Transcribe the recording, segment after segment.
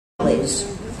families.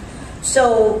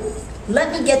 So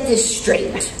let me get this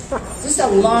straight. This is a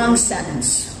long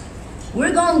sentence.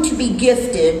 We're going to be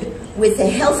gifted with a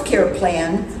health care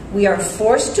plan we are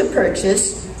forced to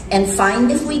purchase and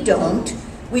fined if we don't,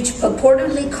 which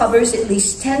purportedly covers at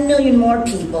least 10 million more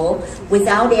people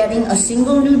without adding a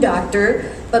single new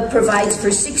doctor, but provides for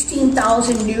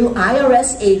 16,000 new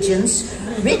IRS agents,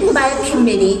 written by a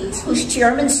committee whose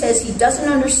chairman says he doesn't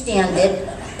understand it,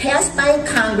 passed by a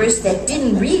Congress that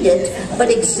didn't read it but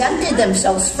exempted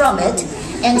themselves from it,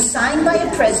 and signed by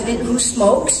a president who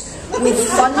smokes, with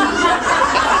funding.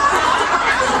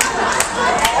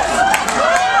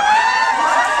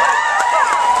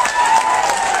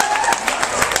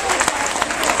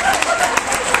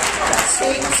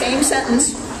 Same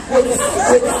sentence, with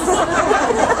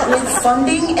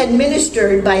funding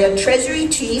administered by a Treasury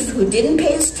chief who didn't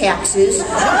pay his taxes,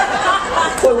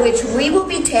 for which we will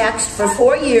be taxed for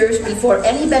 4 years before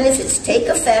any benefits take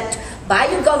effect, by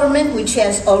a government which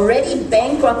has already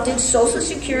bankrupted Social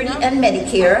Security and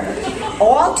Medicare,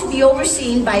 all to be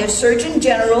overseen by a Surgeon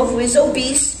General who is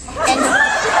obese and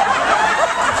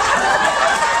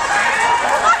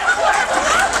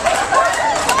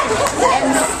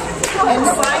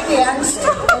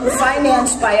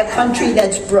financed by a country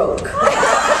that's broke.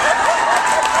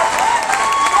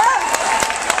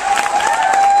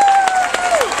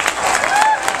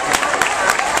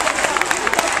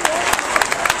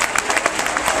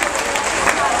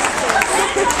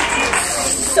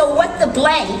 So what the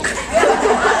blank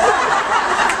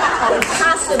could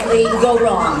possibly go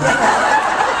wrong?